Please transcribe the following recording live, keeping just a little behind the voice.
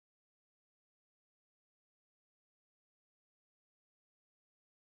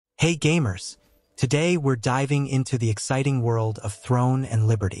Hey gamers! Today we're diving into the exciting world of Throne and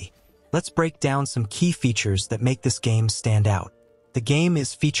Liberty. Let's break down some key features that make this game stand out. The game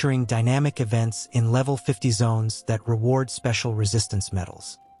is featuring dynamic events in level 50 zones that reward special resistance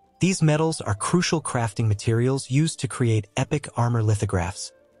medals. These medals are crucial crafting materials used to create epic armor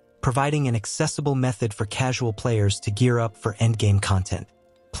lithographs, providing an accessible method for casual players to gear up for endgame content.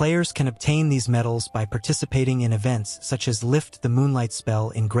 Players can obtain these medals by participating in events such as Lift the Moonlight spell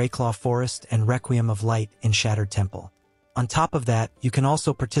in Greyclaw Forest and Requiem of Light in Shattered Temple. On top of that, you can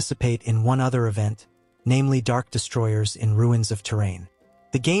also participate in one other event, namely Dark Destroyers in Ruins of Terrain.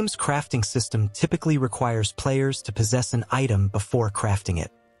 The game's crafting system typically requires players to possess an item before crafting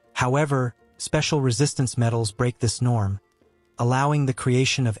it. However, special resistance medals break this norm, allowing the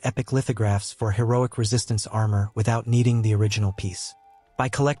creation of epic lithographs for heroic resistance armor without needing the original piece. By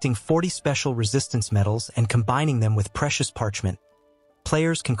collecting 40 special resistance medals and combining them with precious parchment,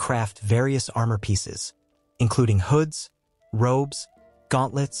 players can craft various armor pieces, including hoods, robes,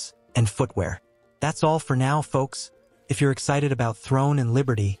 gauntlets, and footwear. That's all for now, folks. If you're excited about Throne and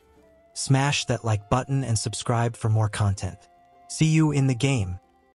Liberty, smash that like button and subscribe for more content. See you in the game.